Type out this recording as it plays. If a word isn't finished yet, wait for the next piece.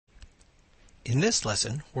In this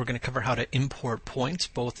lesson, we're going to cover how to import points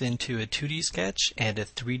both into a 2D sketch and a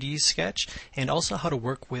 3D sketch, and also how to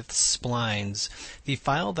work with splines. The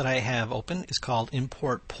file that I have open is called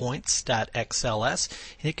importpoints.xls,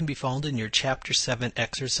 and it can be found in your Chapter 7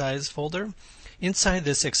 exercise folder. Inside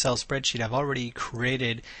this Excel spreadsheet, I've already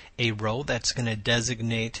created a row that's going to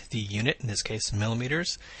designate the unit, in this case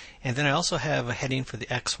millimeters, and then I also have a heading for the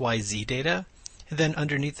XYZ data. And then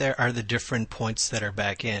underneath there are the different points that are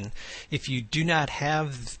back in. If you do not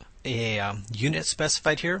have a unit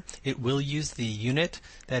specified here, it will use the unit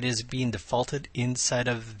that is being defaulted inside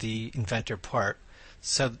of the Inventor part.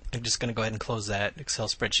 So I'm just going to go ahead and close that Excel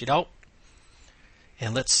spreadsheet out.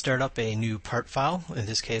 And let's start up a new part file. In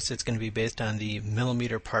this case, it's going to be based on the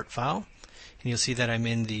millimeter part file. And you'll see that I'm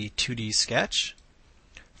in the 2D sketch.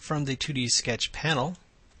 From the 2D sketch panel,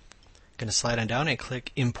 I'm going to slide on down and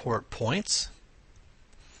click Import Points.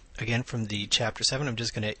 Again, from the Chapter 7, I'm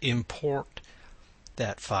just going to import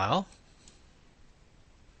that file.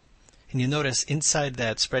 And you'll notice inside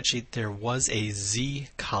that spreadsheet there was a Z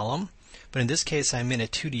column, but in this case I'm in a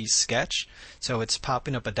 2D sketch, so it's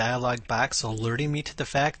popping up a dialog box alerting me to the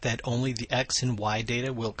fact that only the X and Y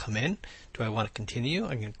data will come in. Do I want to continue?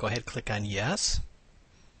 I'm going to go ahead and click on Yes.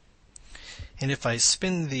 And if I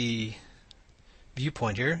spin the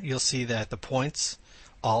viewpoint here, you'll see that the points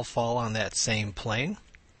all fall on that same plane.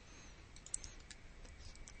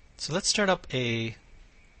 So let's start up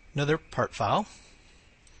another part file.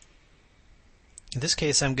 In this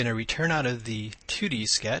case, I'm going to return out of the 2D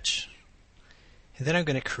sketch, and then I'm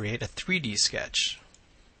going to create a 3D sketch.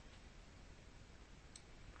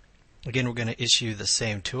 Again, we're going to issue the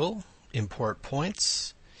same tool, import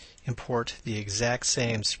points, import the exact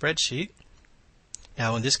same spreadsheet.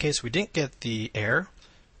 Now in this case, we didn't get the error,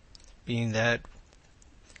 being that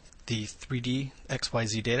the 3D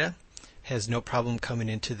XYZ data has no problem coming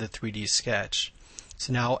into the 3D sketch.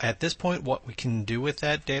 So now at this point, what we can do with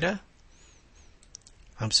that data,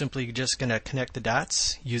 I'm simply just going to connect the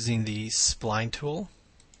dots using the spline tool.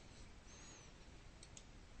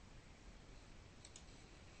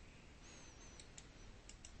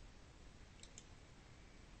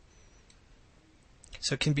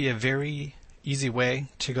 So it can be a very easy way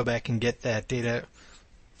to go back and get that data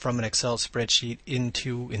from an Excel spreadsheet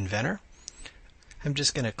into Inventor. I'm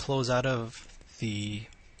just going to close out of the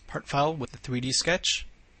part file with the 3D sketch.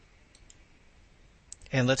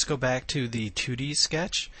 And let's go back to the 2D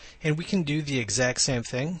sketch. And we can do the exact same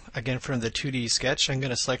thing. Again, from the 2D sketch, I'm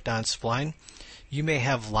going to select on Spline. You may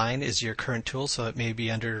have Line as your current tool, so it may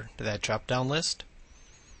be under that drop-down list.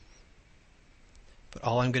 But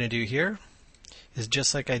all I'm going to do here is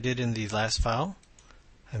just like I did in the last file.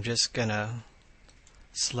 I'm just going to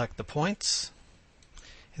select the points.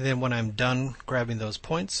 And then when I'm done grabbing those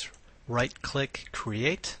points, right-click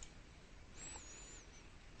Create.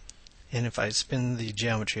 And if I spin the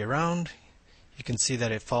geometry around, you can see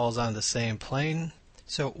that it falls on the same plane.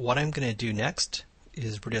 So what I'm going to do next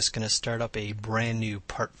is we're just going to start up a brand new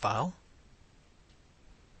part file.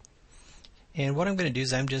 And what I'm going to do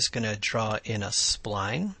is I'm just going to draw in a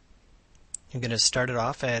spline. I'm going to start it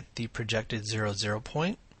off at the projected 0, 0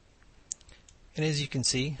 point. And as you can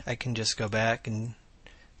see, I can just go back and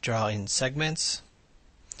draw in segments.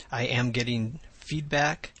 I am getting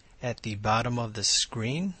feedback at the bottom of the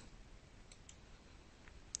screen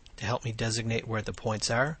to help me designate where the points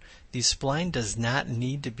are. The spline does not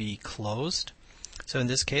need to be closed. So in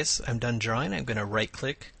this case, I'm done drawing. I'm going to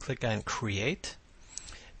right-click, click on Create.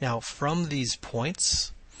 Now from these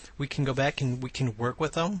points, we can go back and we can work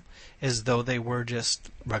with them as though they were just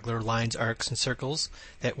regular lines, arcs, and circles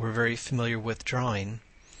that we're very familiar with drawing.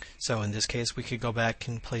 So in this case, we could go back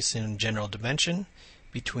and place in general dimension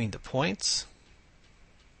between the points,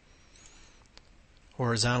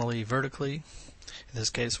 horizontally, vertically. In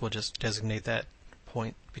this case, we'll just designate that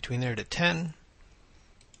point between there to 10.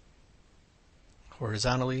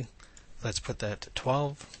 Horizontally, let's put that to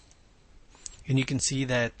 12. And you can see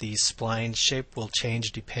that the spline shape will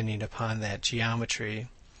change depending upon that geometry.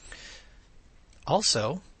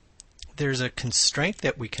 Also, there's a constraint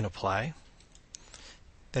that we can apply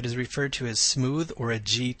that is referred to as smooth or a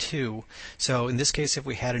G2. So in this case, if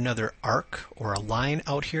we had another arc or a line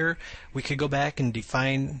out here, we could go back and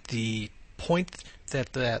define the point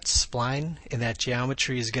that that spline and that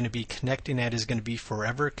geometry is going to be connecting at is going to be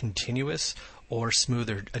forever continuous or smooth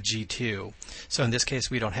or a G2. So in this case,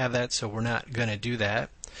 we don't have that, so we're not going to do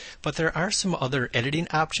that. But there are some other editing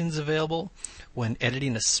options available when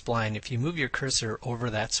editing a spline. If you move your cursor over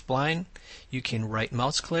that spline, you can right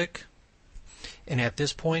mouse click, and at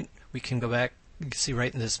this point we can go back. You can see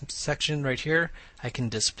right in this section right here, I can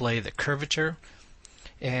display the curvature.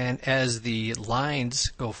 And as the lines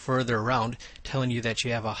go further around, telling you that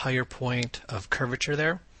you have a higher point of curvature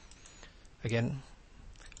there, again,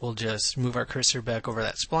 we'll just move our cursor back over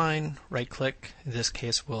that spline, right click. In this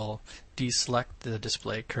case, we'll deselect the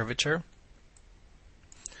display curvature.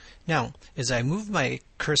 Now, as I move my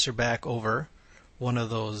cursor back over one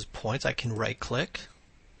of those points, I can right click.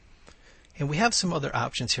 And we have some other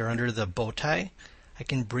options here under the bow tie. I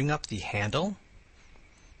can bring up the handle.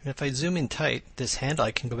 And if I zoom in tight, this handle,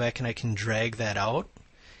 I can go back and I can drag that out.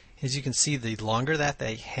 As you can see, the longer that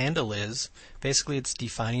the handle is, basically it's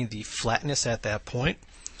defining the flatness at that point.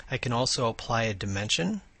 I can also apply a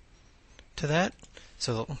dimension to that.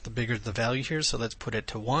 So the bigger the value here, so let's put it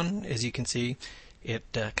to 1. As you can see, it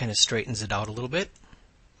kind of straightens it out a little bit.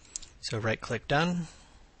 So right click, done.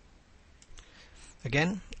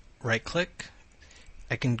 Again, right click.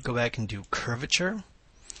 I can go back and do curvature.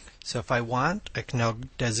 So if I want, I can now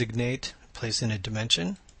designate, place in a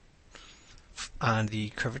dimension on the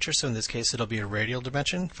curvature. So in this case, it'll be a radial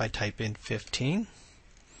dimension if I type in 15.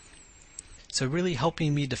 So really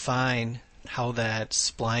helping me define how that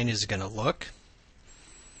spline is going to look.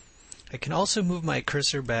 I can also move my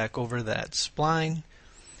cursor back over that spline,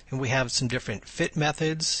 and we have some different fit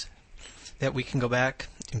methods that we can go back.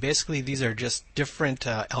 And basically these are just different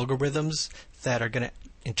algorithms that are going to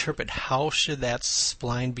interpret how should that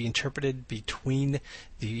spline be interpreted between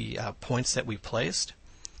the points that we placed.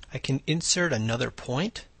 I can insert another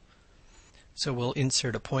point. So we'll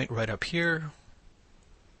insert a point right up here.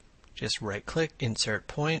 Just right click, insert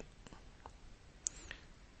point.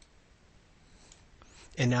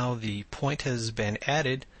 And now the point has been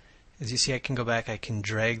added. As you see, I can go back, I can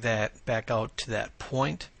drag that back out to that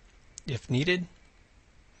point if needed.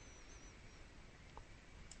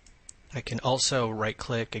 I can also right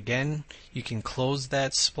click again. You can close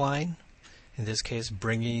that spline. In this case,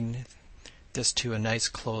 bringing this to a nice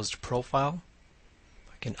closed profile.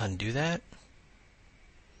 I can undo that.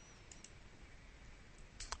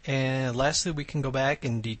 And lastly, we can go back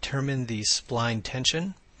and determine the spline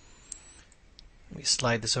tension. Let me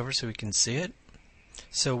slide this over so we can see it.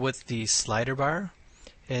 So with the slider bar,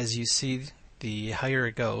 as you see, the higher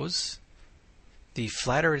it goes, the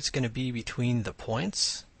flatter it's going to be between the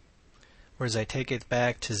points. Whereas I take it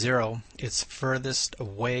back to 0, it's furthest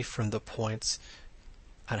away from the points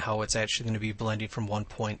on how it's actually going to be blending from one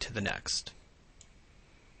point to the next.